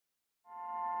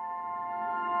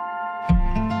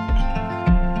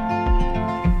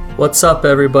What's up,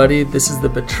 everybody? This is the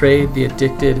Betrayed, the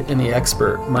Addicted, and the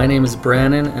Expert. My name is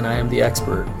Brannon, and I am the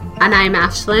expert. And I'm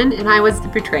Ashlyn, and I was the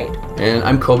betrayed. And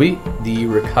I'm Kobe, the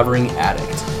recovering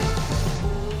addict.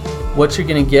 What you're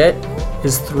going to get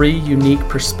is 3 unique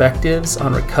perspectives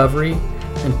on recovery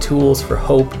and tools for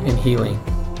hope and healing.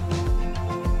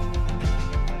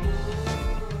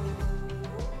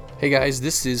 Hey guys,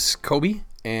 this is Kobe,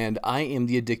 and I am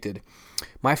the addicted.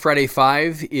 My Friday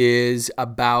 5 is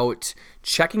about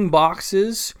checking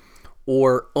boxes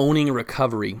or owning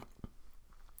recovery.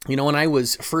 You know, when I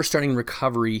was first starting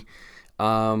recovery,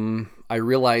 I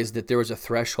realized that there was a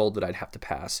threshold that I'd have to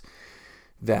pass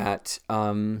that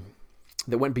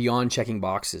went beyond checking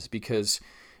boxes, because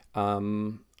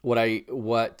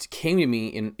what came to me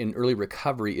in early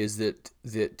recovery is that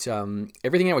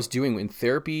everything I was doing in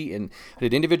therapy, and I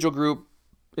did individual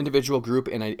group,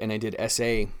 and I did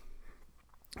SA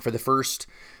for the first.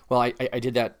 Well, I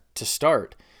did that to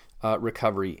start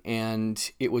recovery,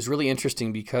 and it was really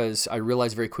interesting because I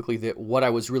realized very quickly that what I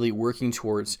was really working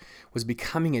towards was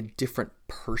becoming a different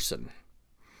person.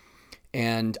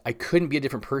 And I couldn't be a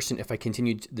different person if I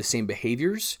continued the same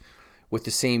behaviors with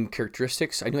the same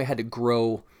characteristics. I knew I had to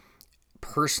grow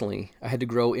personally. I had to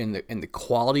grow in the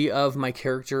quality of my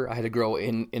character. I had to grow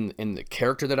in the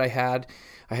character that I had.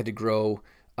 I had to grow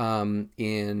in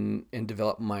and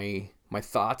develop my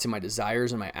thoughts and my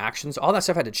desires and my actions. All that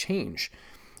stuff had to change.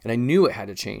 And I knew it had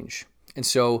to change. And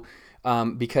so,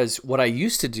 because what I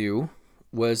used to do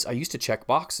was I used to check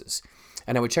boxes.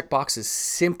 And I would check boxes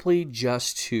simply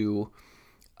just to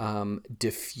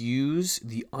diffuse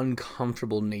the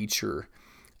uncomfortable nature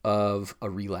of a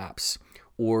relapse,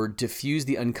 or diffuse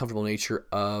the uncomfortable nature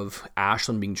of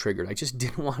Ashlyn being triggered.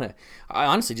 I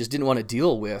honestly just didn't want to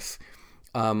deal with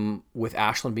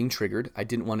Ashlyn being triggered. I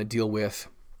didn't want to deal with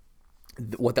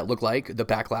what that looked like, the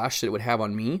backlash that it would have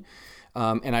on me.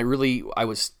 And I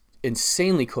was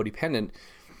insanely codependent,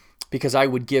 because I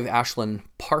would give Ashlyn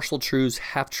partial truths,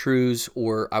 half truths,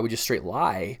 or I would just straight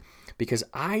lie, because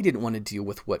I didn't want to deal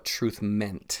with what truth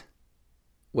meant,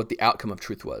 what the outcome of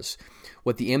truth was,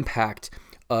 what the impact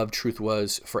of truth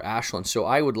was for Ashlyn. So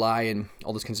I would lie and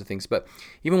all those kinds of things. But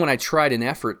even when I tried an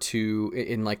effort to,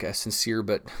 in like a sincere,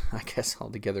 but I guess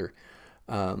altogether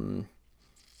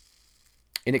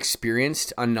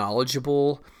inexperienced,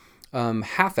 unknowledgeable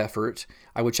half effort,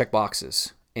 I would check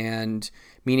boxes. And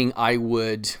meaning I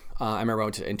remember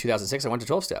in 2006, I went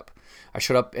to 12-step. I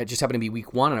showed up, it just happened to be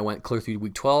week 1, and I went clear through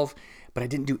week 12, but I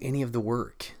didn't do any of the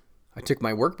work. I took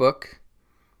my workbook,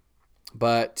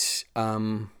 but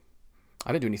I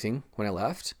didn't do anything when I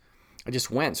left. I just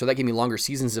went. So that gave me longer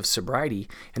seasons of sobriety.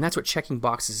 And that's what checking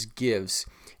boxes gives,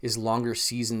 is longer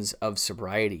seasons of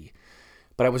sobriety.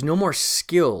 But I was no more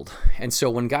skilled. And so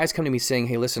when guys come to me saying,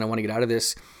 hey, listen, I want to get out of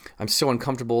this. I'm so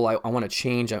uncomfortable. I want to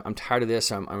change. I'm tired of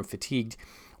this. I'm fatigued.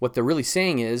 What they're really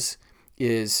saying is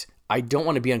I don't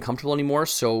want to be uncomfortable anymore.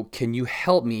 So can you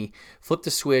help me flip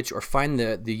the switch, or find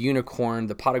the unicorn,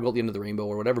 the pot of gold at the end of the rainbow,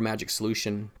 or whatever magic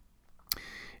solution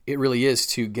it really is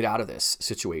to get out of this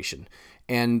situation.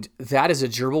 And that is a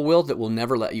gerbil will that will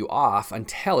never let you off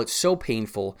until it's so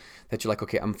painful that you're like,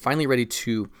 okay, I'm finally ready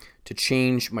to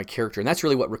change my character. And that's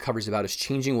really what recovery is about, is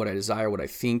changing what I desire, what I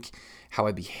think, how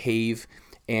I behave.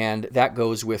 And that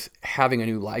goes with having a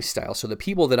new lifestyle. So the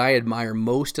people that I admire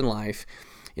most in life,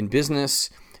 in business,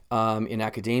 in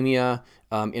academia,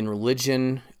 in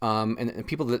religion, and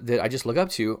people that I just look up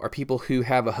to, are people who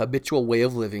have a habitual way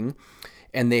of living,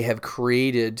 and they have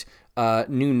created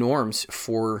new norms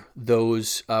for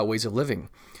those ways of living.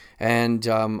 And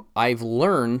I've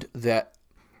learned that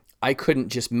I couldn't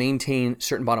just maintain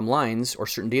certain bottom lines or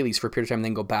certain dailies for a period of time and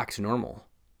then go back to normal,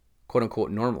 quote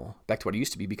unquote normal, back to what it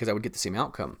used to be, because I would get the same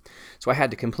outcome. So I had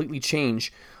to completely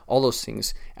change all those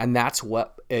things. And that's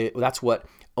what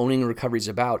owning recovery is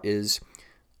about, is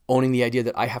owning the idea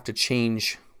that I have to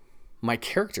change my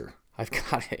character. I've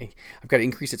got to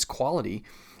increase its quality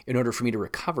in order for me to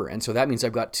recover. And so that means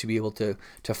I've got to be able to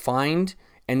find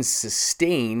and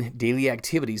sustain daily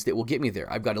activities that will get me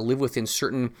there. I've got to live within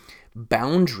certain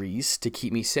boundaries to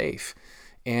keep me safe.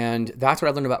 And that's what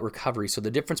I learned about recovery. So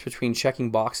the difference between checking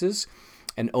boxes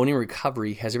and owning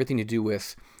recovery has everything to do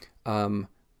with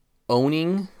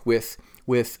owning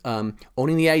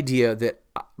the idea that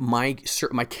my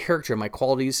character, my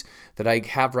qualities that I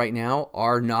have right now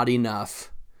are not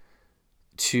enough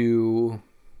to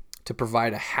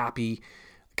provide a happy,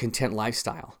 content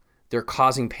lifestyle. They're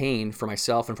causing pain for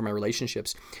myself and for my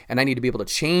relationships, and I need to be able to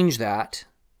change that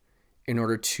in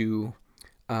order to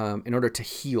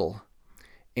heal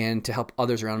and to help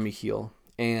others around me heal.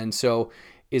 And so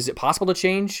Is it possible to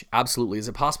change? Absolutely. Is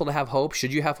it possible to have hope?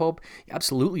 Should you have hope? You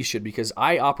absolutely should, because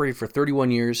I operated for 31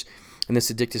 years in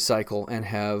this addictive cycle and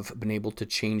have been able to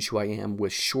change who I am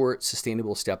with short,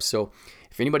 sustainable steps. So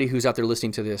if anybody who's out there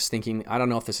listening to this thinking, I don't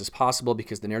know if this is possible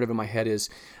because the narrative in my head is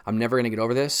I'm never going to get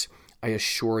over this, I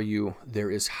assure you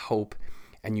there is hope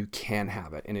and you can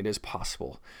have it and it is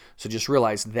possible. So just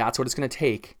realize that's what it's going to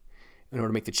take in order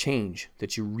to make the change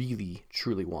that you really,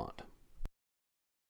 truly want.